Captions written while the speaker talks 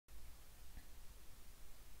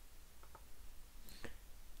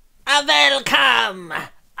welcome!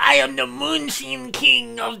 I am the Moonshine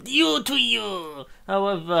King of You to You.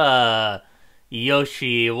 However,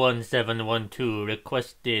 Yoshi1712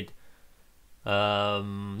 requested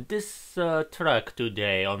this track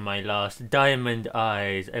today on my last Diamond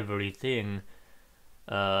Eyes Everything.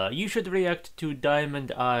 You should react to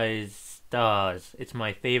Diamond Eyes Stars. It's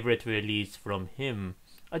my favorite release from him.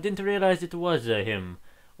 I didn't realize it was a him,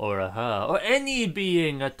 or a her, or any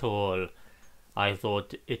being at all. I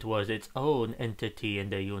thought it was its own entity in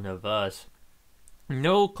the universe.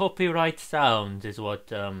 No copyright sounds is what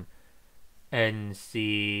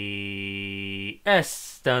NCS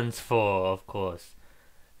stands for, of course.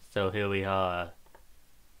 So here we are.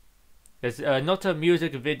 It's not a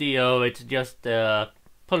music video, it's just a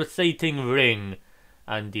pulsating ring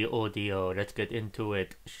and the audio. Let's get into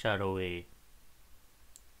it, shall we?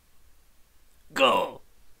 Go!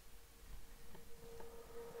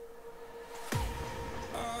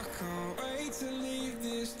 I can't wait to leave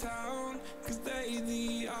this town, 'cause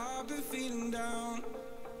lately I've been feeling down.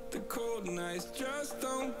 The cold nights just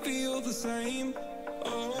don't feel the same.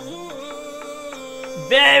 Oh.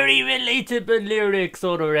 Very relatable lyrics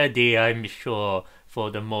already, I'm sure,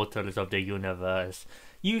 for the mortals of the universe.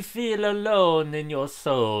 You feel alone in your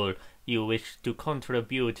soul. You wish to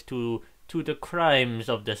contribute to the crimes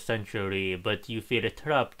of the century, but you feel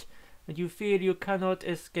trapped, and you feel you cannot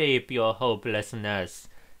escape your hopelessness.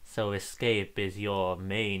 So escape is your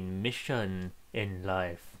main mission in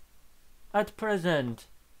life. At present.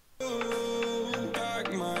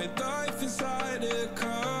 Back my life inside a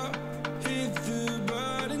car, hit the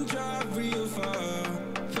button, drive real far,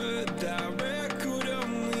 but that record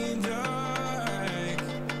only like,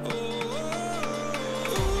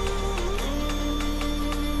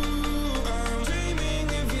 I'm dreaming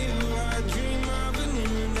of you, I dream of a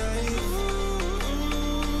new night,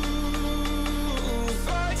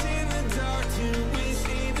 fight in the dark till we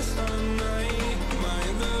see the sunlight, my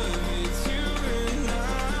love, it's you and I.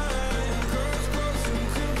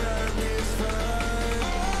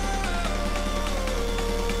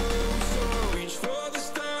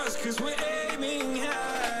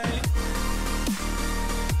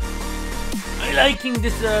 I'm liking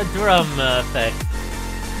this drum effect.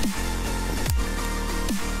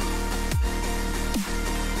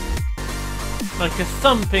 Like a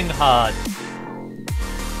thumping heart.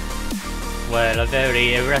 Well, a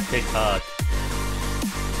very erratic heart.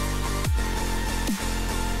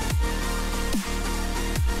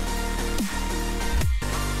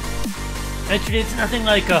 Actually, it's nothing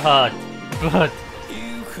like a heart, but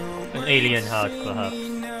an alien heart, perhaps.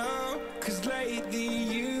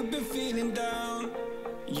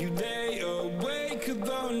 You lay awake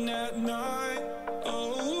alone at night.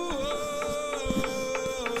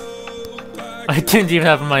 I didn't even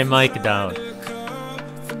have my mic down.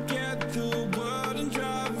 Forget the world and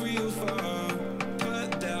drive real far.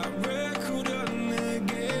 Put that record on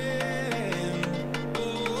again.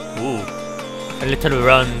 Ooh, a little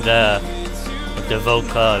run there with the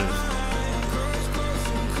vocals.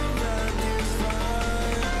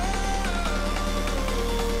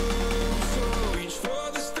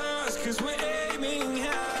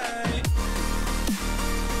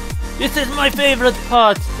 This is my favorite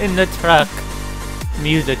part in the track,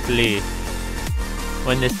 musically,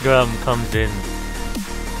 when this drum comes in.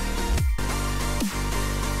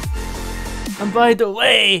 And by the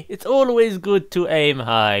way, it's always good to aim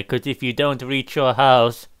high, cause if you don't reach your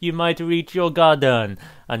house, you might reach your garden,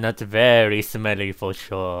 and that's very smelly for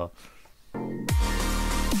sure.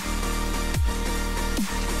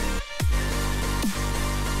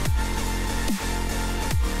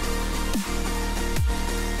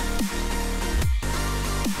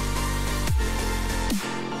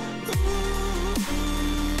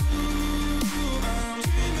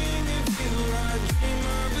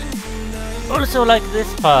 Also like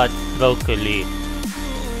this part, vocally.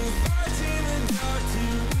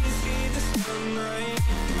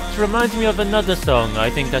 It reminds me of another song, I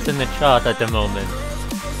think that's in the chart at the moment.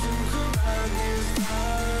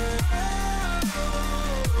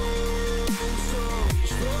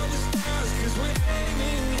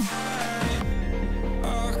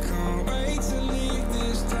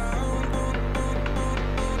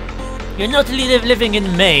 You're not living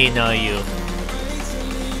in Maine, are you?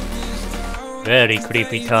 Very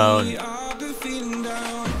creepy town.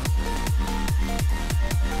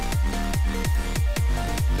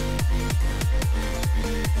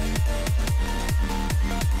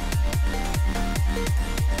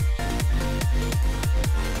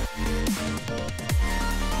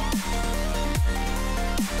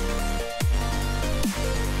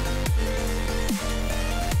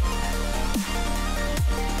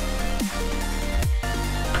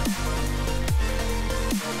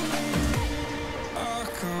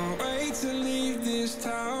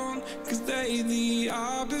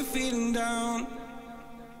 feeling down.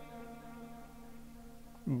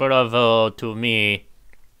 Bravo to me.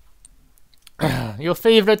 Your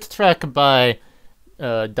favorite track by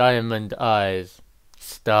Diamond Eyes.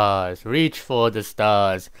 Stars. Reach for the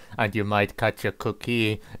stars, and you might catch a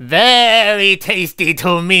cookie. Very tasty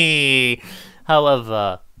to me!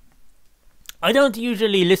 However, I don't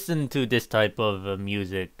usually listen to this type of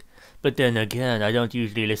music. But then again, I don't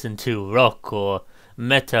usually listen to rock or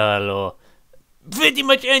metal or pretty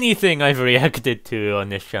much anything I've reacted to on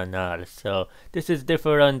this channel. So this is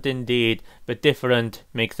different indeed, but different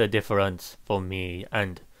makes a difference for me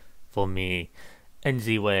and for me.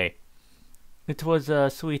 Anyway, it was a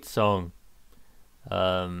sweet song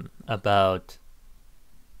about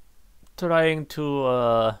trying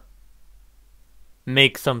to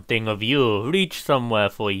make something of you, reach somewhere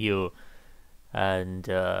for you, and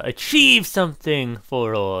achieve something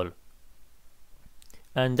for all.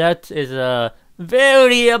 And that is a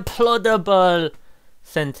very applaudable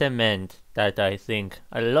sentiment that I think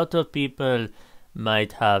a lot of people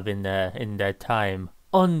might have in their time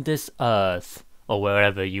on this earth, or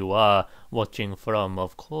wherever you are watching from,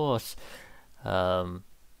 of course. I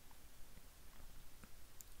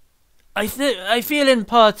feel in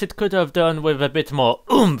parts it could have done with a bit more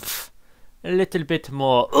oomph, a little bit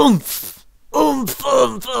more oomph, oomph,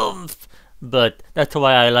 oomph, oomph. But that's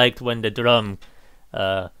why I liked when the drum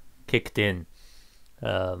kicked in.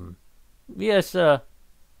 Yes,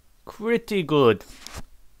 pretty good.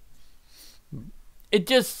 It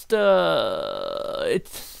just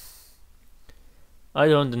it's, I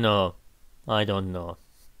don't know. I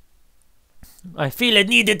feel it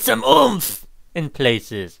needed some oomph in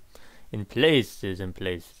places.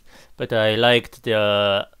 But I liked his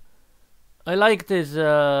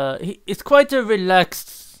it's quite a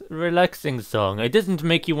relaxing song. It doesn't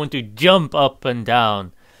make you want to jump up and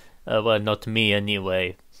down. Well, not me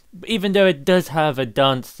anyway. Even though it does have a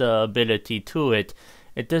dance ability to it,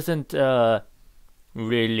 it doesn't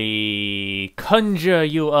really conjure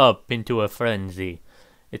you up into a frenzy.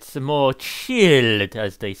 It's more chilled,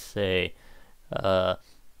 as they say.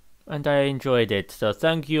 And I enjoyed it. So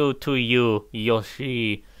thank you to you,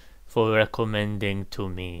 Yoshi, for recommending to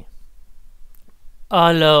me.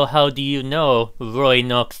 Hello, how do you know? Roy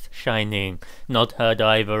Knox Shining. Not heard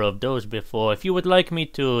either of those before. If you would like me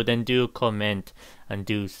to, then do comment and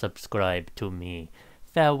do subscribe to me.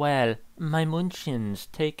 Farewell, my munchins.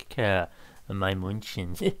 Take care, my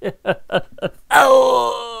munchins.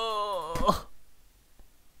 Oh!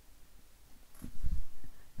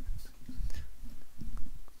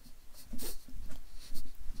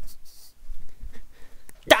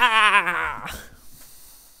 Ah!